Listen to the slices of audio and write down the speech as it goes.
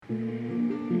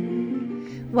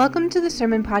Welcome to the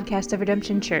Sermon Podcast of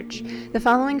Redemption Church. The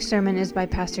following sermon is by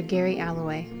Pastor Gary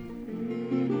Alloway.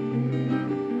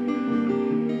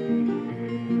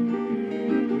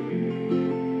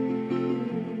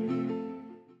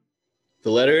 The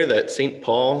letter that St.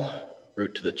 Paul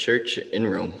wrote to the church in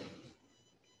Rome.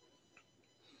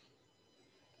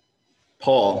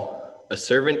 Paul, a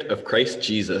servant of Christ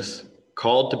Jesus,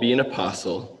 called to be an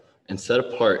apostle and set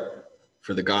apart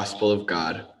for the gospel of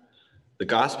God, the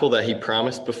gospel that he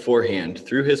promised beforehand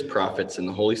through his prophets in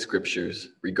the Holy Scriptures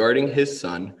regarding his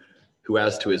Son, who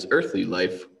as to his earthly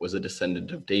life was a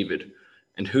descendant of David,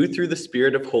 and who through the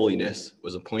Spirit of holiness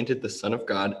was appointed the Son of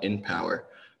God in power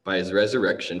by his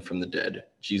resurrection from the dead,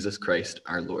 Jesus Christ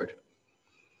our Lord.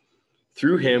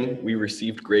 Through him we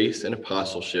received grace and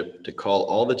apostleship to call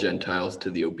all the Gentiles to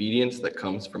the obedience that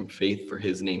comes from faith for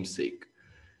his name's sake.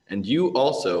 And you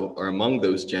also are among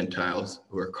those Gentiles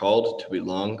who are called to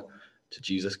belong to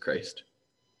Jesus Christ.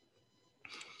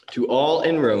 To all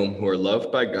in Rome who are loved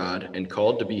by God and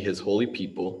called to be his holy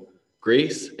people,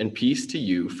 grace and peace to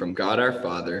you from God our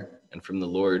Father and from the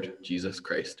Lord Jesus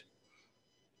Christ.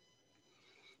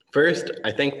 First,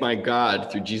 I thank my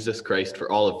God through Jesus Christ for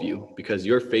all of you, because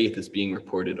your faith is being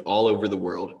reported all over the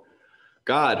world.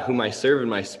 God, whom I serve in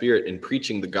my spirit in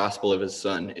preaching the gospel of his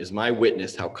Son, is my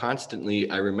witness how constantly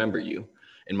I remember you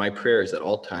in my prayers at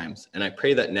all times, and I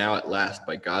pray that now at last,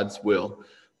 by God's will,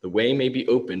 the way may be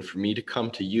opened for me to come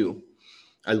to you.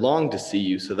 I long to see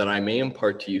you so that I may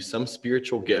impart to you some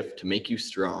spiritual gift to make you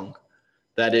strong.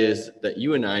 That is, that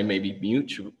you and I may be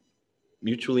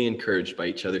mutually encouraged by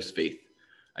each other's faith.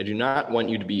 I do not want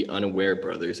you to be unaware,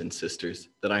 brothers and sisters,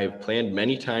 that I have planned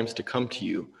many times to come to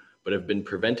you, but have been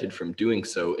prevented from doing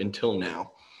so until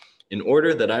now, in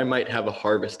order that I might have a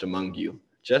harvest among you,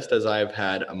 just as I have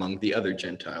had among the other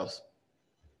Gentiles.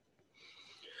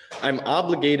 I'm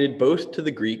obligated both to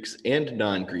the Greeks and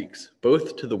non-Greeks,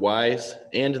 both to the wise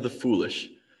and the foolish.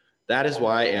 That is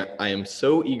why I am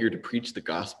so eager to preach the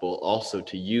gospel also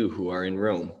to you who are in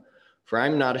Rome. For I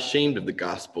am not ashamed of the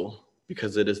gospel,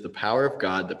 because it is the power of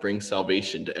God that brings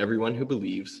salvation to everyone who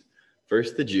believes,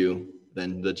 first the Jew,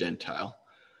 then the Gentile.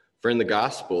 For in the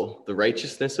gospel, the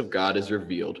righteousness of God is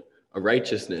revealed, a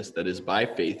righteousness that is by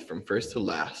faith from first to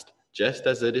last, just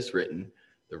as it is written,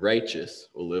 the righteous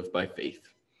will live by faith.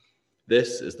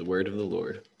 This is the word of the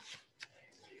Lord.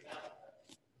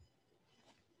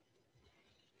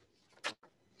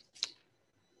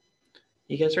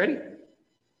 You guys ready?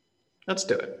 Let's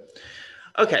do it.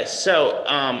 Okay, so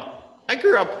I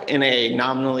grew up in a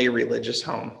nominally religious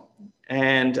home.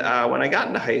 And when I got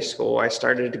into high school, I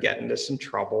started to get into some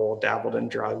trouble, dabbled in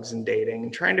drugs and dating,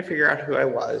 and trying to figure out who I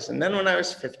was. And then when I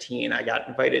was 15, I got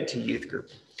invited to youth group.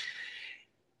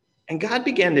 And God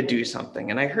began to do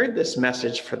something. And I heard this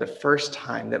message for the first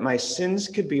time, that my sins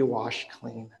could be washed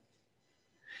clean,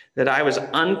 that I was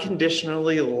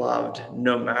unconditionally loved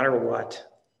no matter what.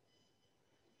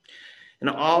 And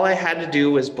all I had to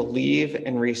do was believe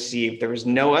and receive. There was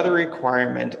no other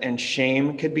requirement, and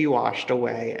shame could be washed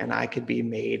away, and I could be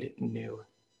made new.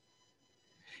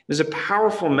 It was a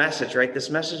powerful message, right?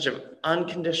 This message of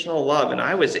unconditional love, and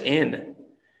I was in.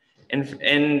 And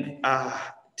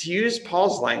to use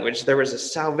Paul's language, there was a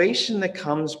salvation that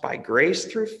comes by grace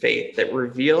through faith that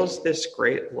reveals this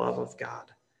great love of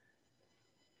God.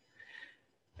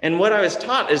 And what I was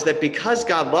taught is that because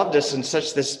God loved us in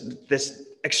such this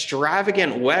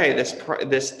extravagant way,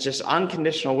 this just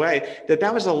unconditional way,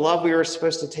 that was a love we were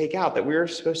supposed to take out, that we were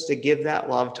supposed to give that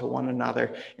love to one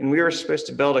another. And we were supposed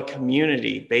to build a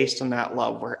community based on that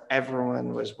love where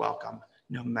everyone was welcome,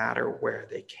 no matter where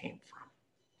they came from.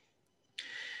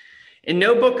 And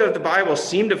no book of the Bible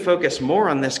seemed to focus more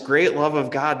on this great love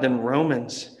of God than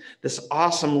Romans, this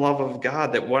awesome love of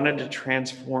God that wanted to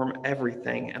transform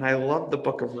everything. And I love the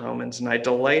book of Romans, and I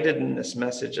delighted in this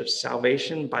message of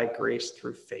salvation by grace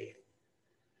through faith.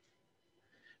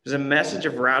 It was a message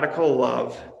of radical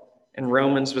love, and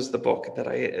Romans was the book that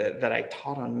I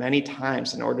taught on many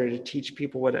times in order to teach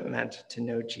people what it meant to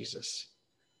know Jesus.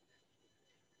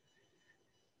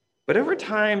 But over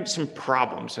time, some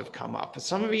problems have come up.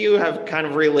 Some of you have kind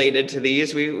of related to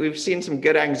these. We've seen some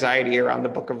good anxiety around the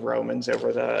book of Romans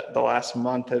over the last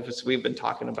month as we've been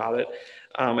talking about it.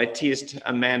 I teased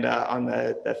Amanda on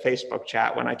the Facebook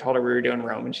chat when I told her we were doing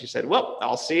Romans. She said, well,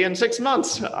 I'll see you in 6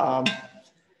 months.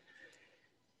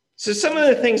 So some of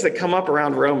the things that come up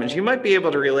around Romans, you might be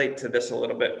able to relate to this a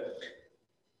little bit.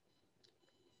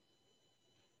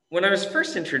 When I was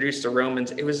first introduced to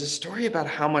Romans, it was a story about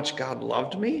how much God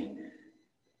loved me.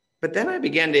 But then I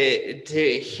began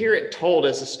to hear it told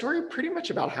as a story pretty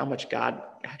much about how much God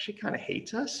actually kind of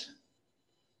hates us.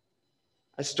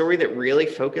 a story that really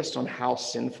focused on how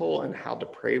sinful and how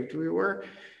depraved we were,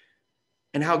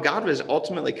 and how God was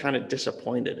ultimately kind of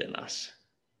disappointed in us.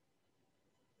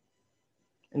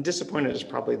 And disappointed is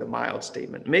probably the mild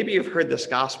statement. Maybe you've heard this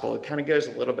gospel. It kind of goes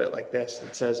a little bit like this.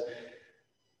 It says,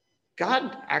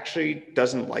 God actually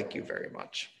doesn't like you very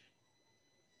much.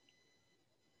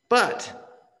 But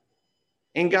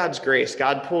in God's grace,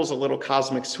 God pulls a little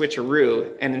cosmic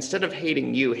switcheroo, and instead of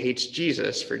hating you, hates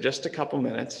Jesus for just a couple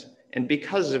minutes. And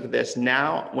because of this,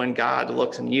 now when God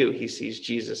looks on you, he sees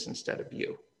Jesus instead of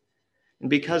you. And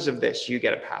because of this, you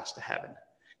get a pass to heaven.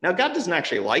 Now, God doesn't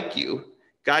actually like you.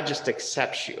 God just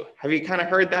accepts you. Have you kind of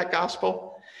heard that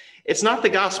gospel? It's not the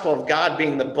gospel of God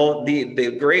being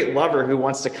the great lover who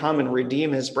wants to come and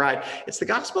redeem his bride. It's the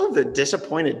gospel of the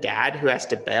disappointed dad who has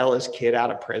to bail his kid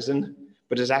out of prison,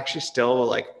 but is actually still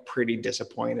like pretty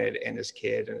disappointed in his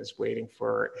kid and is waiting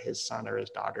for his son or his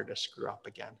daughter to screw up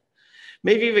again.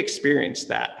 Maybe you've experienced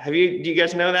that. Do you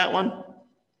guys know that one?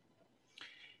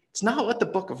 It's not what the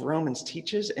book of Romans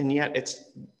teaches, and yet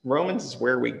Romans is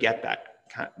where we get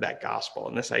that gospel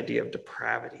and this idea of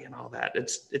depravity and all that.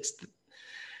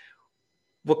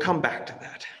 We'll come back to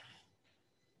that.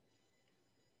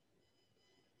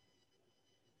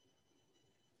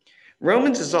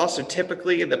 Romans is also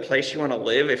typically the place you want to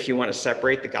live if you want to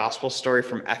separate the gospel story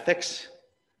from ethics.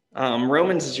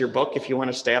 Romans is your book if you want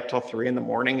to stay up till 3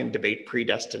 a.m. and debate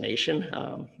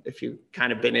predestination. If you've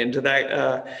kind of been into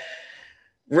that.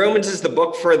 Romans is the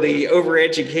book for the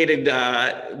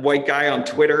overeducated white guy on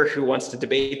Twitter who wants to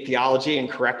debate theology and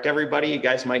correct everybody. You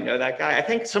guys might know that guy. I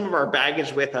think some of our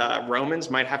baggage with Romans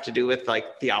might have to do with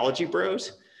like theology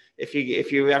bros. If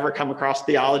you ever come across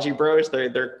theology bros,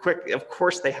 they're quick. Of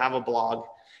course, they have a blog,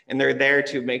 and they're there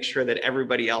to make sure that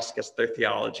everybody else gets their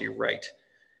theology right.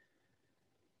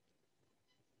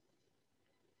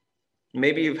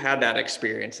 Maybe you've had that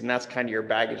experience, and that's kind of your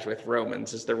baggage with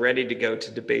Romans, is they're ready to go to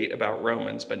debate about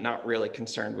Romans, but not really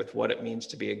concerned with what it means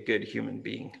to be a good human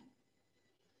being.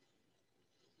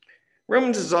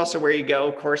 Romans is also where you go,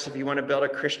 of course, if you want to build a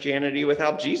Christianity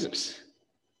without Jesus.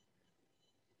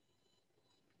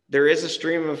 There is a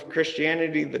stream of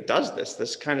Christianity that does this.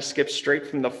 This kind of skips straight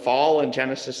from the fall in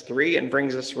Genesis 3 and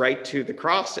brings us right to the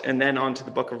cross and then on to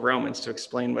the book of Romans to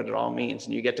explain what it all means.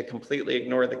 And you get to completely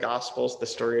ignore the Gospels, the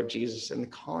story of Jesus, and the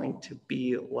calling to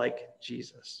be like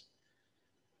Jesus.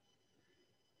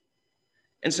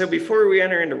 And so before we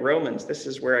enter into Romans, this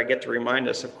is where I get to remind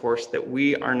us, of course, that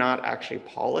we are not actually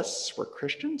Paulists, we're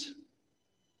Christians,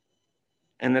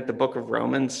 and that the book of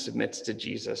Romans submits to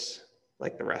Jesus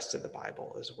like the rest of the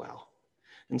Bible as well.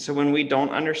 And so when we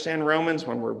don't understand Romans,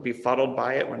 when we're befuddled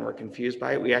by it, when we're confused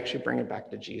by it, we actually bring it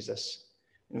back to Jesus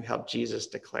and we help Jesus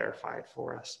to clarify it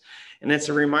for us. And it's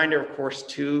a reminder, of course,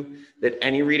 too, that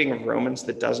any reading of Romans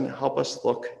that doesn't help us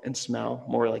look and smell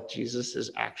more like Jesus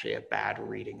is actually a bad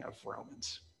reading of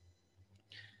Romans.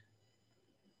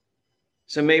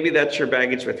 So maybe that's your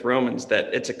baggage with Romans,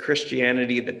 that it's a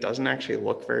Christianity that doesn't actually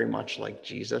look very much like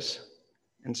Jesus.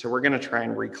 And so we're going to try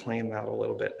and reclaim that a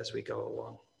little bit as we go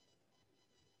along.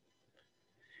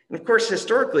 And of course,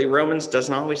 historically, Romans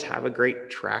doesn't always have a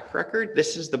great track record.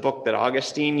 This is the book that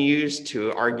Augustine used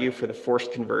to argue for the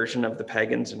forced conversion of the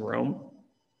pagans in Rome.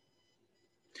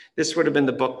 This would have been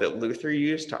the book that Luther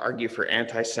used to argue for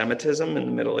anti-Semitism in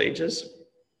the Middle Ages.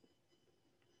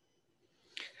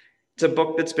 It's a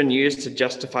book that's been used to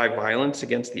justify violence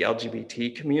against the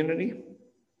LGBT community.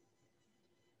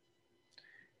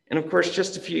 And of course,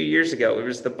 just a few years ago, it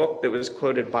was the book that was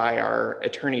quoted by our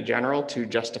Attorney General to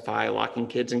justify locking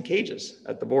kids in cages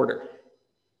at the border.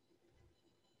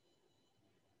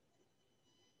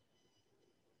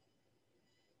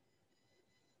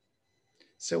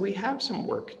 So we have some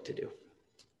work to do.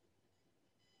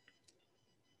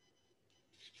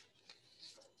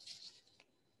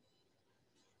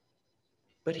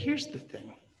 But here's the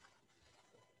thing.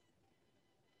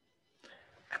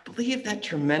 I believe that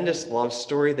tremendous love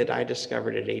story that I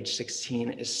discovered at age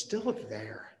 16 is still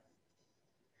there.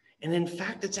 And in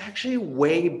fact, it's actually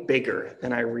way bigger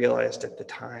than I realized at the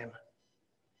time.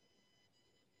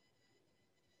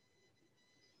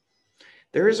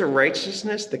 There is a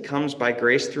righteousness that comes by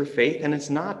grace through faith, and it's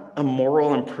not a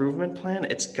moral improvement plan.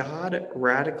 It's God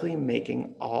radically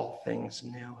making all things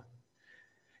new.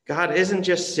 God isn't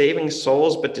just saving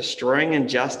souls, but destroying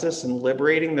injustice and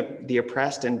liberating the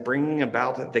oppressed and bringing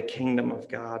about the kingdom of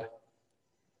God.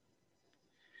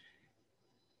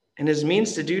 And his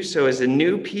means to do so is a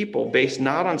new people based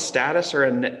not on status or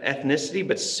ethnicity,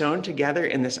 but sewn together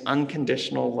in this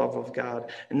unconditional love of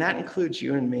God. And that includes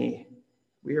you and me.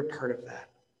 We are part of that.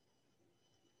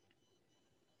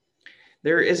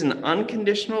 There is an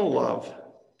unconditional love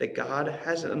that God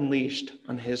has unleashed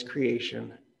on his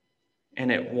creation,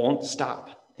 and it won't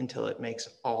stop until it makes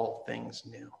all things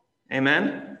new.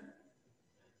 Amen?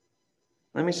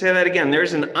 Let me say that again.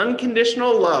 There's an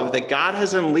unconditional love that God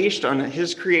has unleashed on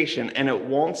his creation, and it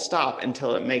won't stop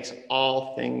until it makes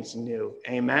all things new.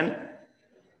 Amen?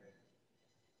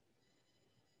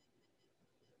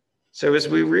 So as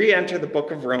we re-enter the book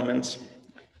of Romans,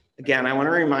 again, I want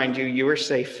to remind you, you are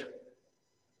safe.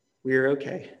 We are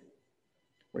okay.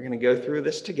 We're going to go through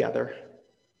this together.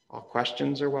 All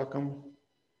questions are welcome.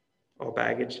 All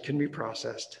baggage can be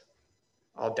processed.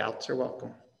 All doubts are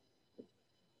welcome.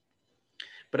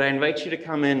 But I invite you to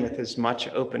come in with as much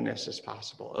openness as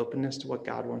possible, openness to what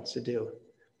God wants to do,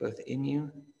 both in you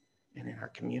and in our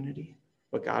community,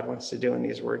 what God wants to do in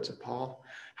these words of Paul,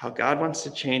 how God wants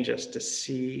to change us to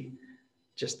see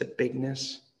just the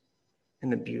bigness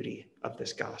and the beauty of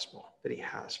this gospel that he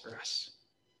has for us.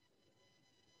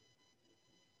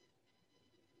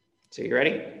 So you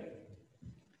ready? You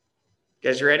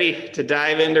guys ready to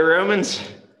dive into Romans?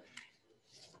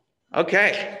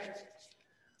 Okay.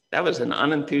 That was an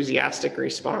unenthusiastic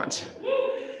response.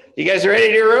 You guys ready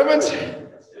to do Romans?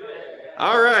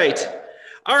 All right.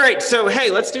 All right. So, hey,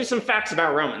 let's do some facts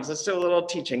about Romans. Let's do a little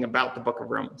teaching about the book of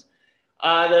Romans.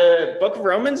 The book of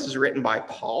Romans is written by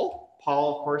Paul.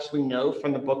 Paul, of course, we know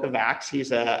from the book of Acts.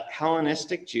 He's a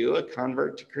Hellenistic Jew, a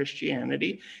convert to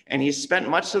Christianity, and he's spent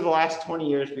much of the last 20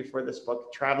 years before this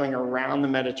book traveling around the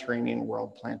Mediterranean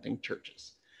world planting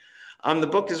churches. The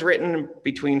book is written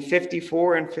between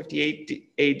 54 and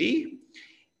 58 AD.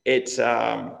 It's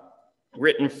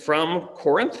written from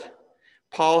Corinth.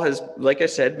 Paul has, like I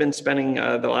said, been spending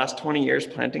the last 20 years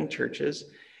planting churches.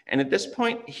 And at this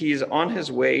point, he's on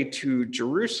his way to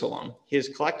Jerusalem. He has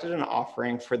collected an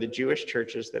offering for the Jewish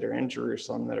churches that are in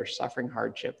Jerusalem that are suffering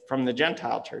hardship from the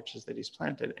Gentile churches that he's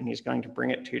planted, and he's going to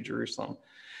bring it to Jerusalem.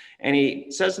 And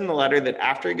he says in the letter that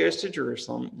after he goes to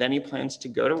Jerusalem, then he plans to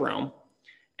go to Rome,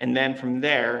 and then from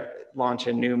there, launch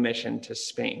a new mission to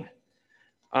Spain.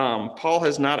 Paul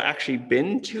has not actually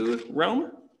been to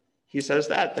Rome. He says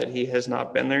that he has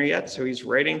not been there yet. So he's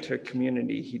writing to a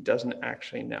community he doesn't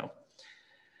actually know.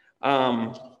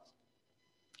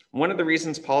 One of the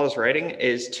reasons Paul is writing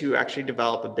is to actually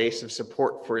develop a base of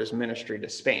support for his ministry to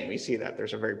Spain. We see that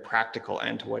there's a very practical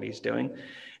end to what he's doing.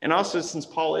 And also, since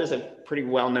Paul is a pretty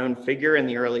well-known figure in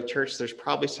the early church, there's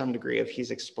probably some degree of he's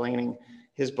explaining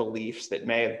his beliefs that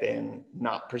may have been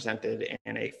not presented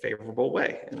in a favorable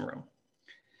way in Rome.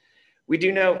 We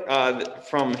do know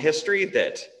from history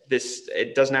that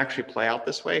it doesn't actually play out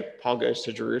this way. Paul goes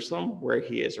to Jerusalem, where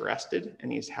he is arrested,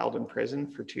 and he's held in prison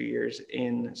for 2 years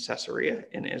in Caesarea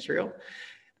in Israel.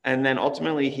 And then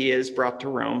ultimately he is brought to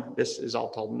Rome. This is all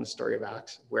told in the story of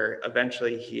Acts, where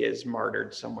eventually he is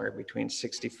martyred somewhere between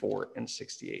 64 and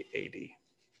 68 AD.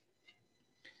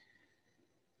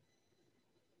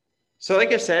 So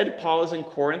like I said, Paul is in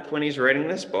Corinth when he's writing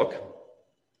this book.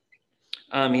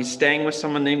 He's staying with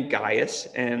someone named Gaius,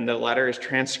 and the letter is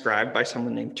transcribed by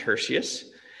someone named Tertius,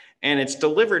 and it's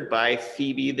delivered by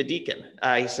Phoebe the deacon.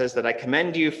 He says that I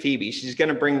commend you, Phoebe. She's going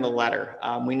to bring the letter.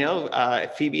 We know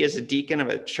Phoebe is a deacon of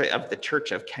the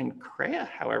church of Cenchrea,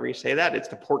 however you say that. It's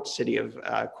the port city of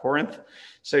Corinth.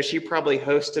 So she probably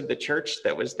hosted the church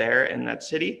that was there in that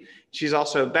city. She's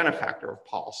also a benefactor of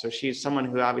Paul. So she's someone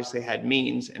who obviously had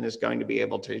means and is going to be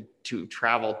able to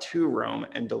travel to Rome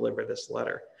and deliver this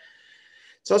letter.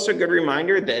 It's also a good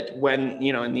reminder that when,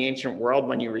 in the ancient world,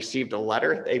 when you received a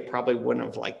letter, they probably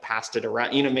wouldn't have passed it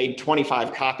around, made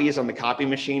 25 copies on the copy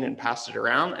machine and passed it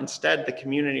around. Instead, the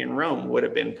community in Rome would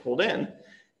have been pulled in,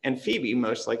 and Phoebe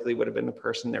most likely would have been the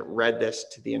person that read this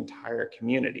to the entire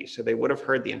community. So they would have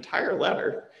heard the entire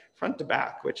letter front to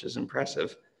back, which is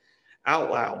impressive, out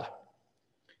loud.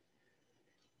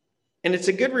 And it's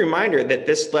a good reminder that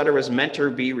this letter was meant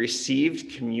to be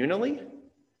received communally.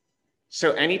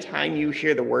 So anytime you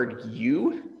hear the word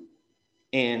you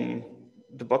in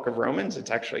the book of Romans,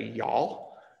 it's actually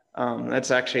y'all.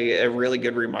 That's actually a really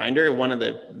good reminder. One of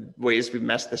the ways we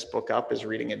mess this book up is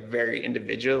reading it very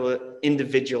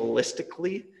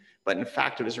individualistically, but in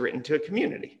fact, it was written to a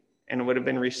community and it would have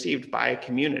been received by a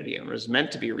community and was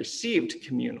meant to be received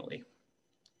communally.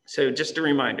 So just a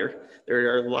reminder,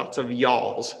 there are lots of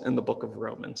y'alls in the book of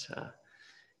Romans.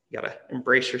 You got to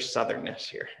embrace your southernness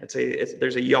here.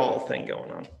 There's a y'all thing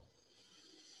going on.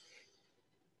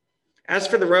 As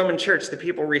for the Roman church, the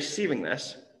people receiving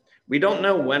this, we don't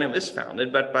know when it was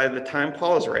founded, but by the time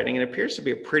Paul is writing, it appears to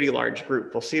be a pretty large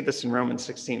group. We'll see this in Romans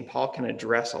 16. Paul can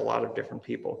address a lot of different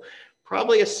people.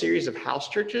 Probably a series of house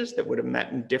churches that would have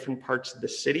met in different parts of the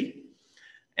city.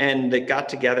 and they got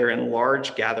together in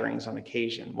large gatherings on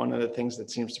occasion. One of the things that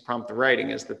seems to prompt the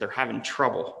writing is that they're having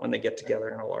trouble when they get together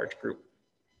in a large group.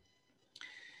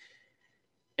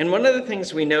 And one of the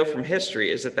things we know from history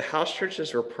is that the house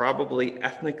churches were probably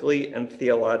ethnically and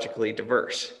theologically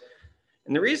diverse.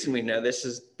 And the reason we know this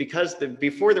is because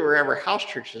before there were ever house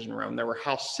churches in Rome, there were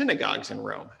house synagogues in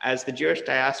Rome. As the Jewish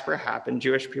diaspora happened,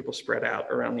 Jewish people spread out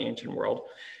around the ancient world.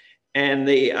 And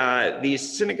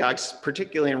these synagogues,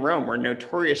 particularly in Rome, were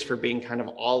notorious for being kind of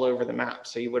all over the map.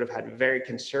 So you would have had very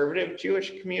conservative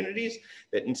Jewish communities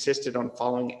that insisted on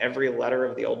following every letter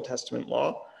of the Old Testament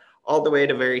law, all the way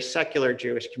to very secular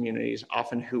Jewish communities,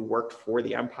 often who worked for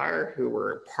the empire, who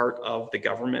were part of the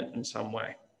government in some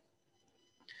way.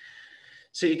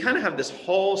 So you kind of have this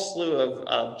whole slew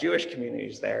of Jewish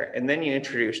communities there, and then you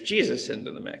introduce Jesus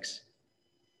into the mix.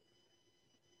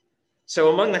 So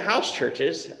among the house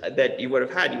churches that you would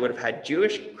have had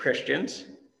Jewish Christians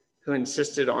who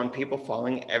insisted on people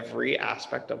following every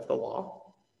aspect of the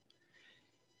law.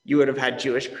 You would have had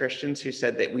Jewish Christians who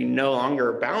said that we no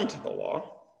longer are bound to the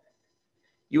law.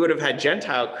 You would have had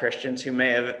Gentile Christians who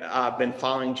may have been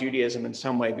following Judaism in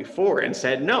some way before and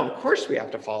said, no, of course we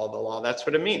have to follow the law. That's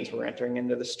what it means. We're entering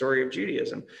into the story of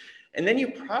Judaism. And then you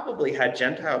probably had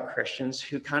Gentile Christians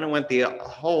who kind of went a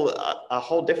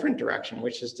whole different direction,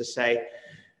 which is to say,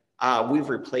 we've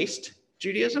replaced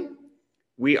Judaism.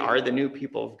 We are the new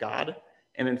people of God.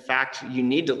 And in fact, you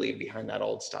need to leave behind that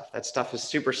old stuff. That stuff is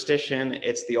superstition.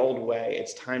 It's the old way.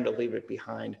 It's time to leave it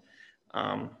behind.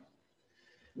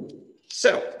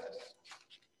 So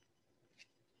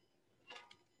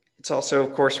it's also,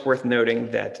 of course, worth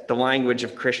noting that the language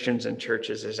of Christians and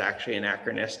churches is actually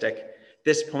anachronistic. At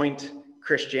this point,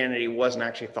 Christianity wasn't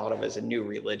actually thought of as a new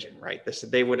religion, right?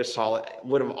 They would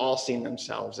have all seen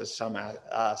themselves as some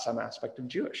aspect of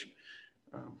Jewish.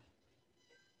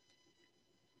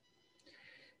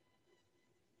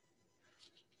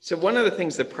 So one of the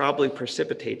things that probably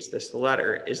precipitates this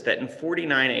letter is that in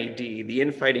 49 AD, the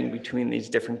infighting between these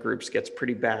different groups gets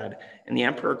pretty bad, and the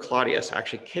Emperor Claudius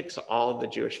actually kicks all of the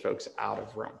Jewish folks out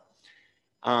of Rome.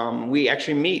 We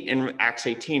actually meet in Acts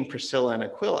 18, Priscilla and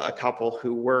Aquila, a couple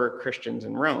who were Christians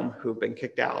in Rome who've been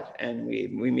kicked out, and we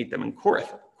meet them in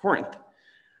Corinth.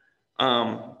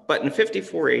 But in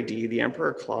 54 AD, the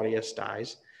Emperor Claudius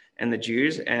dies, and the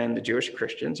Jews and the Jewish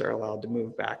Christians are allowed to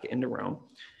move back into Rome.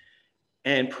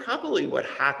 And probably what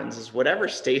happens is whatever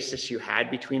stasis you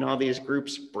had between all these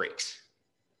groups breaks.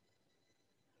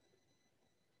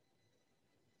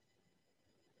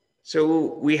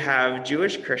 So we have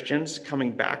Jewish Christians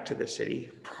coming back to the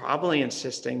city, probably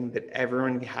insisting that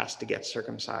everyone has to get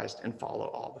circumcised and follow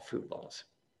all the food laws.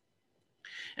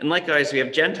 And likewise, we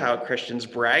have Gentile Christians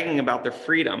bragging about their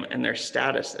freedom and their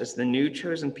status as the new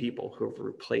chosen people who have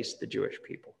replaced the Jewish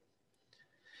people.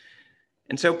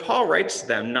 And so Paul writes to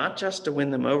them not just to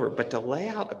win them over, but to lay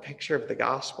out a picture of the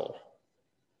gospel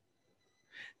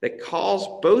that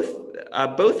calls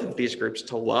both of these groups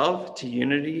to love, to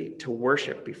unity, to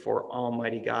worship before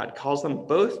Almighty God, calls them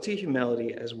both to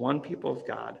humility as one people of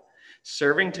God,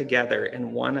 serving together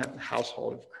in one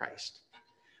household of Christ.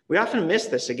 We often miss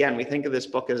this. Again, we think of this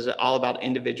book as all about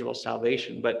individual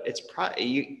salvation, but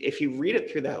if you read it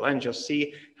through that lens, you'll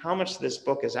see how much this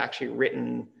book is actually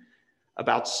written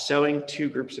about sewing two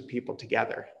groups of people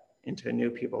together into a new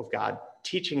people of God,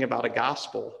 teaching about a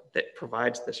gospel that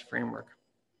provides this framework.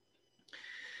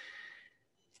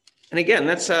 And again,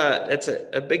 that's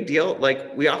a big deal.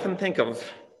 Like, we often think of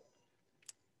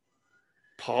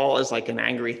Paul as like an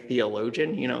angry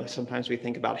theologian. You know, sometimes we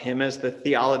think about him as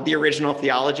the original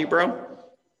theology bro.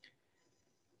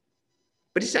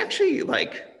 But he's actually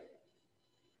like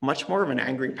much more of an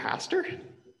angry pastor,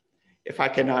 if I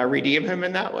can redeem him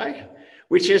in that way.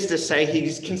 Which is to say,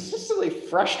 he's consistently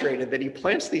frustrated that he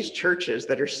plants these churches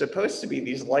that are supposed to be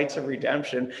these lights of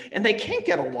redemption, and they can't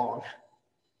get along.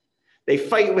 They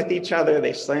fight with each other,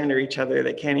 they slander each other,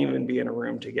 they can't even be in a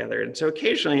room together. And so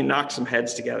occasionally he knocks some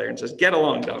heads together and says, get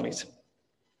along, dummies.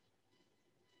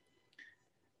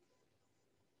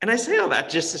 And I say all that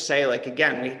just to say, like,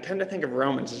 again, we tend to think of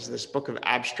Romans as this book of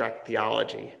abstract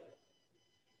theology.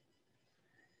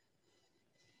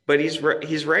 But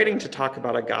he's writing to talk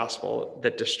about a gospel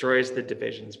that destroys the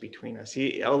divisions between us.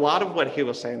 A lot of what he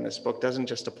will say in this book doesn't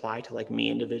just apply to like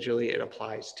me individually, it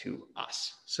applies to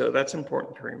us. So that's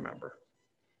important to remember.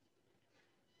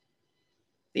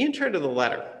 The intro to the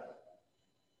letter.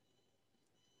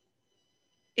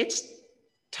 It's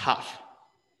tough.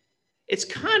 It's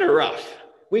kind of rough.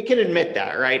 we can admit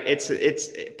that, right? It's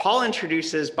Paul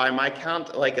introduces, by my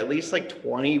count, like at least like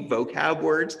 20 vocab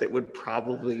words that would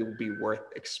probably be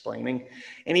worth explaining.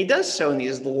 And he does so in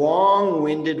these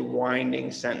long-winded,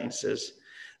 winding sentences.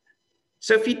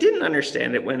 So if you didn't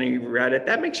understand it when you read it,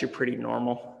 that makes you pretty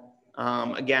normal.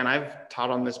 Again, I've taught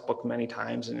on this book many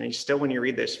times, and you still, when you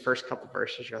read those first couple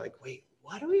verses, you're like, wait,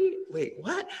 what?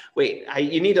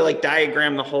 You need to like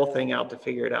diagram the whole thing out to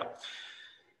figure it out.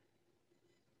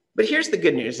 But here's the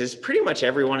good news, is pretty much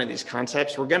every one of these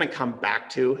concepts we're going to come back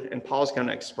to, and Paul's going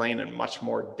to explain in much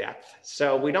more depth.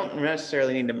 So we don't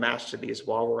necessarily need to master these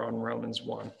while we're on Romans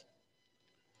 1.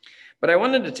 But I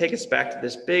wanted to take us back to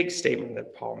this big statement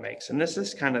that Paul makes, and this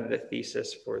is kind of the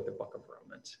thesis for the book of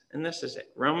Romans. And this is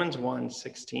it, Romans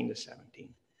 1:16-17.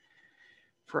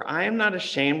 For I am not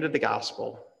ashamed of the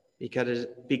gospel,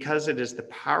 because it is the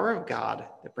power of God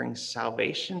that brings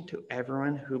salvation to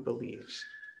everyone who believes,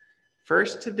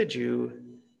 first to the Jew,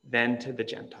 then to the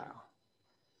Gentile.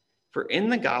 For in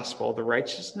the gospel, the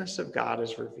righteousness of God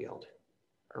is revealed,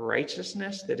 a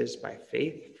righteousness that is by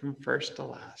faith from first to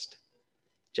last.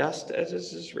 Just as it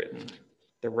is written,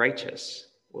 the righteous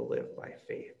will live by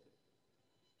faith.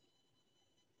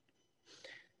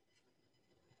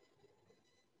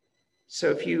 So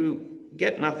if you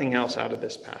get nothing else out of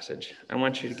this passage, I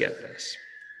want you to get this.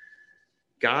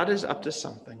 God is up to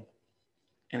something,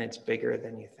 and it's bigger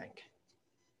than you think.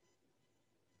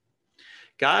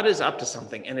 God is up to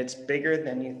something, and it's bigger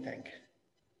than you think.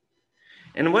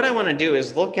 And what I want to do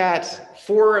is look at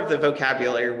 4 of the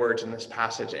vocabulary words in this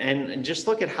passage and just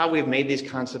look at how we've made these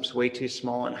concepts way too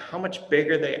small and how much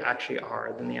bigger they actually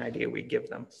are than the idea we give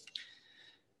them.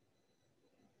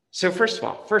 So first of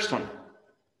all, first one,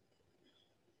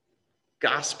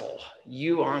 gospel,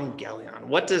 euangelion.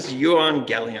 What does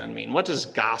euangelion mean? What does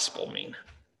gospel mean?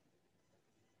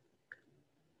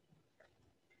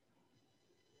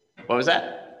 What was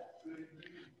that?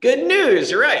 Good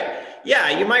news, right?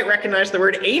 Yeah, you might recognize the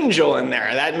word angel in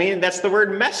there. That's the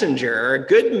word messenger, or a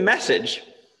good message.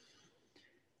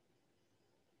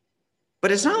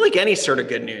 But it's not like any sort of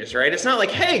good news, right? It's not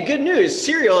like, hey, good news,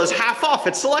 cereal is half off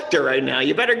at Selector right now.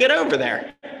 You better get over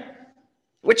there.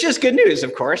 Which is good news,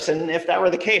 of course. And if that were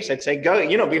the case, I'd say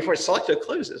go, before Selector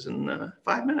closes in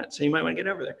 5 minutes. So you might want to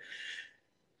get over there.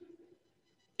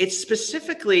 It's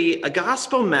specifically, a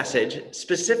gospel message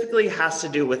specifically has to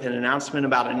do with an announcement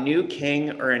about a new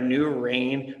king or a new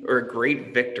reign or a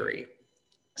great victory.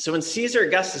 So when Caesar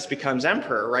Augustus becomes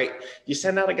emperor, right, you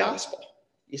send out a gospel.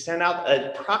 You send out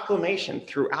a proclamation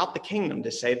throughout the kingdom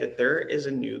to say that there is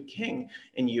a new king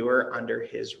and you are under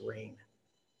his reign.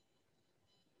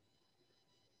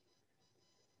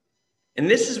 And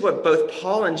this is what both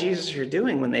Paul and Jesus are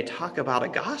doing when they talk about a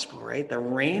gospel, right? The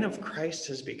reign of Christ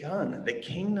has begun. The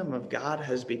kingdom of God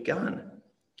has begun.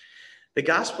 The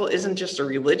gospel isn't just a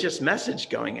religious message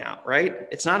going out, right?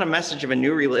 It's not a message of a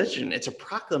new religion. It's a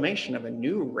proclamation of a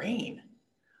new reign,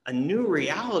 a new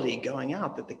reality going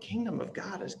out, that the kingdom of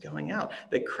God is going out,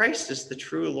 that Christ is the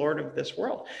true Lord of this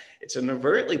world. It's an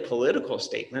overtly political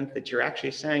statement that you're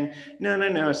actually saying,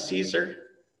 no, Caesar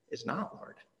is not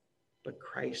Lord, but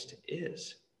Christ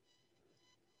is.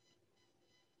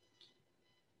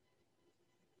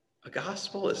 A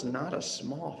gospel is not a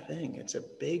small thing, it's a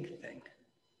big thing.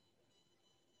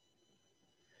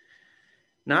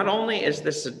 Not only is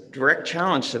this a direct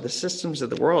challenge to the systems of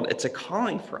the world, it's a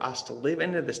calling for us to live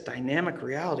into this dynamic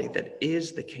reality that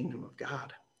is the kingdom of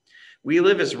God. We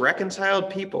live as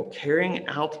reconciled people, carrying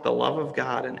out the love of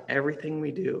God in everything we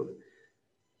do.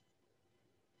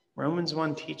 Romans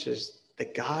 1 teaches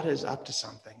that God is up to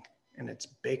something, and it's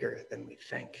bigger than we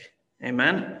think.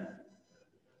 Amen?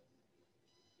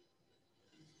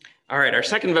 All right, our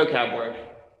second vocab word,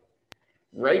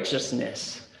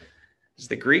 righteousness, is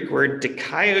the Greek word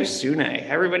dikaiosune.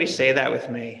 Everybody say that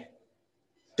with me.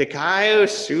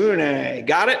 Dikaiosune.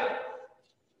 Got it?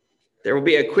 There will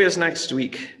be a quiz next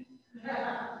week.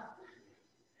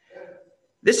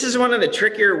 This is one of the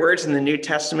trickier words in the New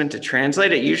Testament to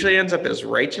translate. It usually ends up as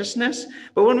righteousness.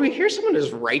 But when we hear someone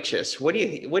is righteous, what do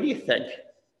you think?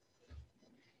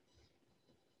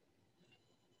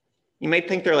 You might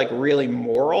think they're like really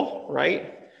moral,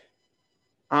 right?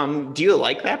 Do you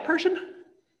like that person?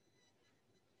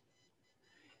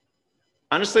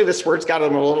 Honestly, this word's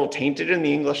gotten a little tainted in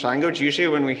the English language. Usually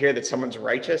when we hear that someone's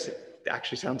righteous, it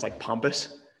actually sounds like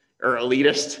pompous or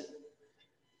elitist.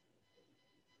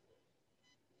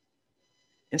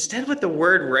 Instead, what the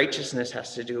word righteousness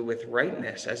has to do with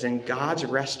rightness, as in God's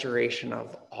restoration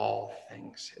of all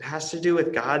things. It has to do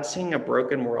with God seeing a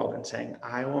broken world and saying,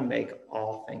 I will make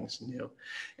all things new.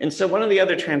 And so one of the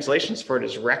other translations for it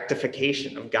is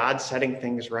rectification, of God setting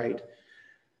things right.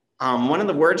 One of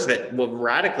the words that will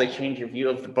radically change your view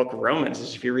of the book of Romans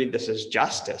is if you read this as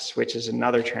justice, which is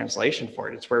another translation for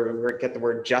it. It's where we get the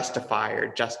word justify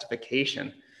or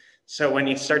justification. So when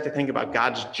you start to think about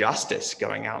God's justice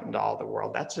going out into all the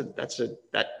world,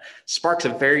 that sparks a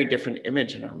very different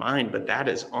image in our mind, but that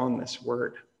is on this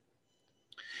word.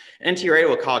 N.T. Wright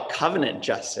will call it covenant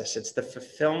justice. It's the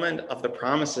fulfillment of the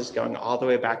promises going all the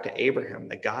way back to Abraham,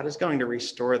 that God is going to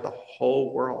restore the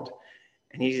whole world.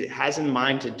 And he has in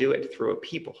mind to do it through a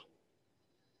people.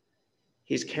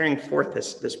 He's carrying forth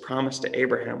this promise to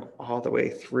Abraham all the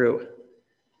way through.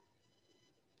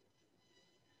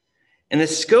 And the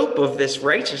scope of this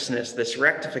righteousness, this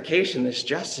rectification, this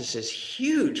justice is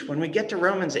huge. When we get to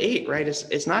Romans 8, right,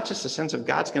 it's not just a sense of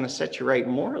God's going to set you right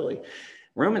morally.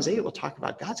 Romans 8 will talk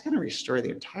about God's going to restore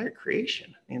the entire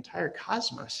creation, the entire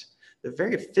cosmos, the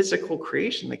very physical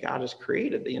creation that God has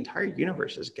created. The entire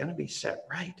universe is going to be set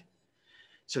right.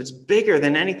 So it's bigger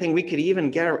than anything we could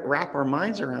even wrap our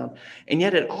minds around. And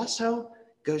yet it also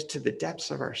goes to the depths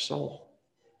of our soul.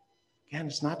 Again,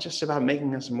 it's not just about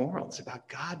making us moral. It's about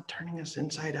God turning us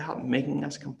inside out and making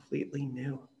us completely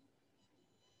new.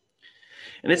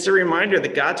 And it's a reminder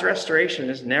that God's restoration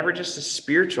is never just a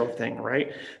spiritual thing,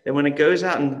 right? That when it goes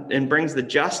out and brings the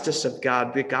justice of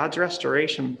God, that God's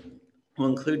restoration will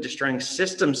include destroying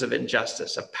systems of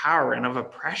injustice, of power, and of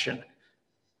oppression.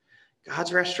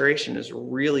 God's restoration is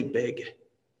really big.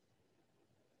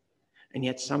 And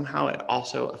yet somehow it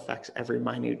also affects every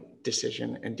minute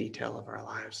decision and detail of our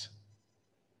lives.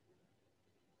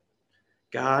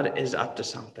 God is up to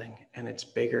something, and it's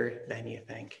bigger than you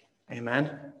think.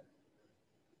 Amen?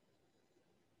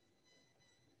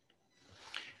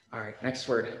 All right, next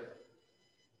word.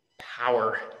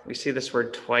 Power. We see this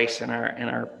word twice in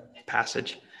our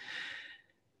passage. It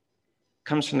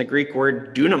comes from the Greek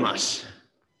word dunamis.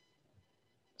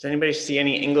 Does anybody see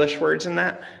any English words in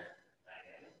that?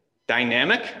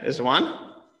 Dynamic is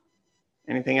one.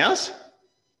 Anything else?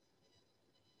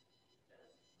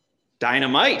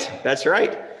 Dynamite. That's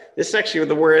right. This is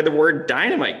actually where the word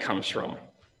dynamite comes from.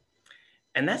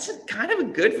 And that's kind of a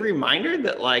good reminder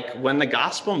that, like, when the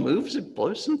gospel moves, it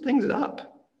blows some things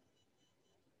up.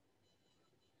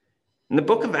 In the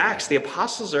book of Acts, the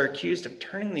apostles are accused of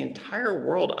turning the entire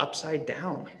world upside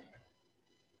down.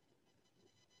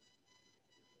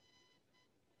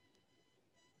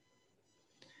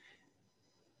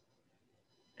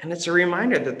 And it's a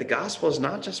reminder that the gospel is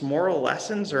not just moral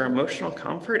lessons or emotional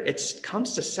comfort. It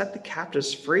comes to set the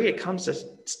captives free. It comes to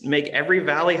make every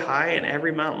valley high and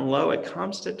every mountain low. It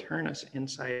comes to turn us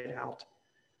inside out.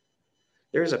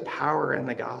 There's a power in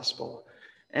the gospel.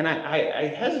 And I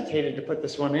hesitated to put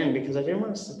this one in because I didn't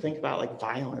want us to think about like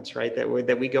violence, right? That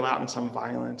we go out in some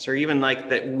violence, or even like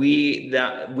that we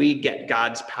get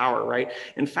God's power, right?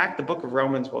 In fact, the book of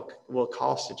Romans will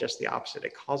call us to just the opposite.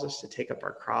 It calls us to take up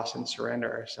our cross and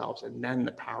surrender ourselves, and then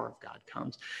the power of God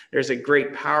comes. There's a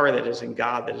great power that is in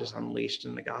God that is unleashed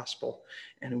in the gospel,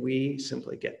 and we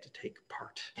simply get to take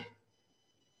part.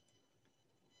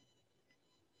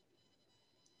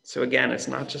 So again, it's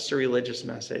not just a religious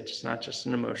message. It's not just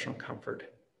an emotional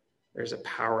comfort. There's a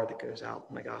power that goes out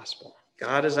in the gospel.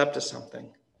 God is up to something,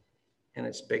 and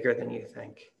it's bigger than you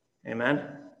think. Amen?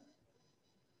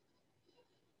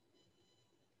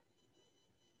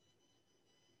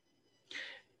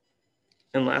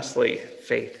 And lastly,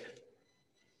 faith.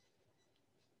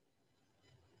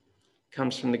 It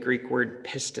comes from the Greek word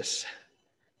pistis,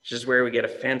 which is where we get a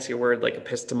fancy word like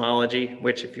epistemology,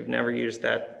 which if you've never used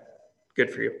that, good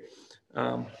for you.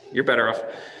 You're better off.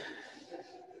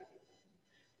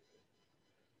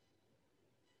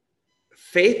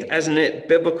 Faith as a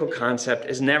biblical concept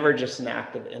is never just an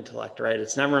act of intellect, right?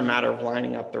 It's never a matter of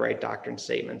lining up the right doctrine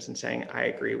statements and saying, I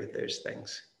agree with those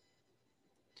things.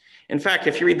 In fact,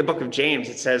 if you read the book of James,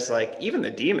 it says, like, even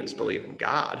the demons believe in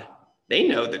God. They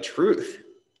know the truth.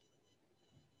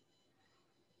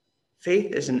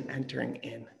 Faith is an entering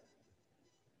in.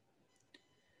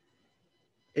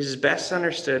 It is best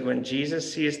understood when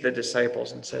Jesus sees the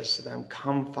disciples and says to them,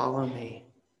 come follow me.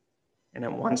 And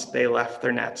at once they left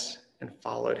their nets and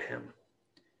followed him.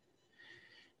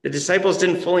 The disciples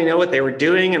didn't fully know what they were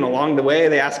doing, and along the way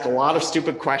they ask a lot of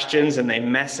stupid questions and they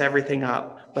mess everything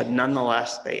up, but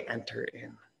nonetheless they enter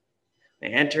in. They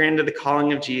enter into the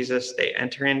calling of Jesus. They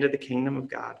enter into the kingdom of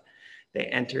God. They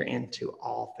enter into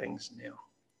all things new.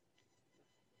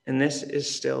 And this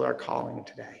is still our calling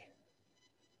today.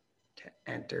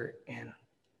 To enter in.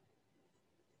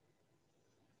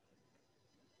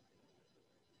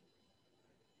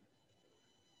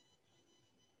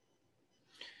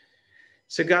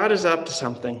 So God is up to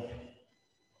something.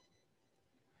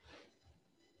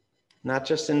 Not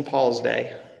just in Paul's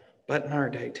day, but in our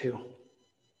day too.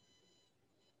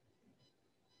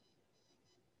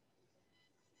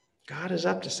 God is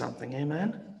up to something,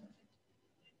 amen?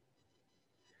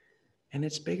 And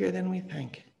it's bigger than we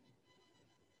think.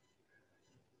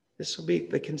 This will be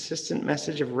the consistent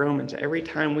message of Romans. Every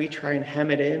time we try and hem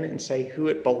it in and say who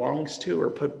it belongs to or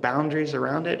put boundaries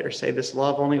around it or say this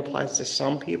love only applies to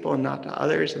some people and not to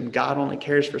others and God only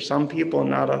cares for some people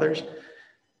and not others,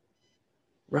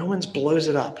 Romans blows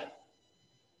it up.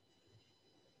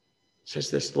 It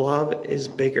says this love is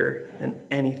bigger than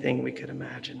anything we could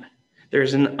imagine.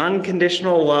 There's an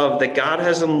unconditional love that God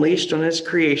has unleashed on his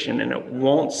creation, and it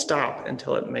won't stop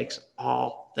until it makes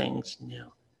all things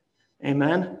new.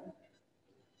 Amen?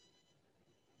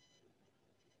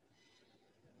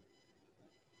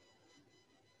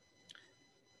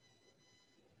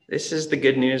 This is the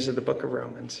good news of the book of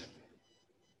Romans.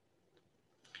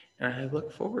 And I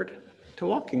look forward to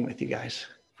walking with you guys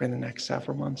for the next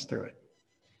several months through it.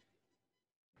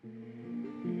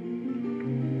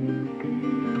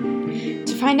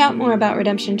 To find out more about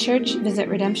Redemption Church, visit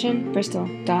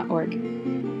redemptionbristol.org.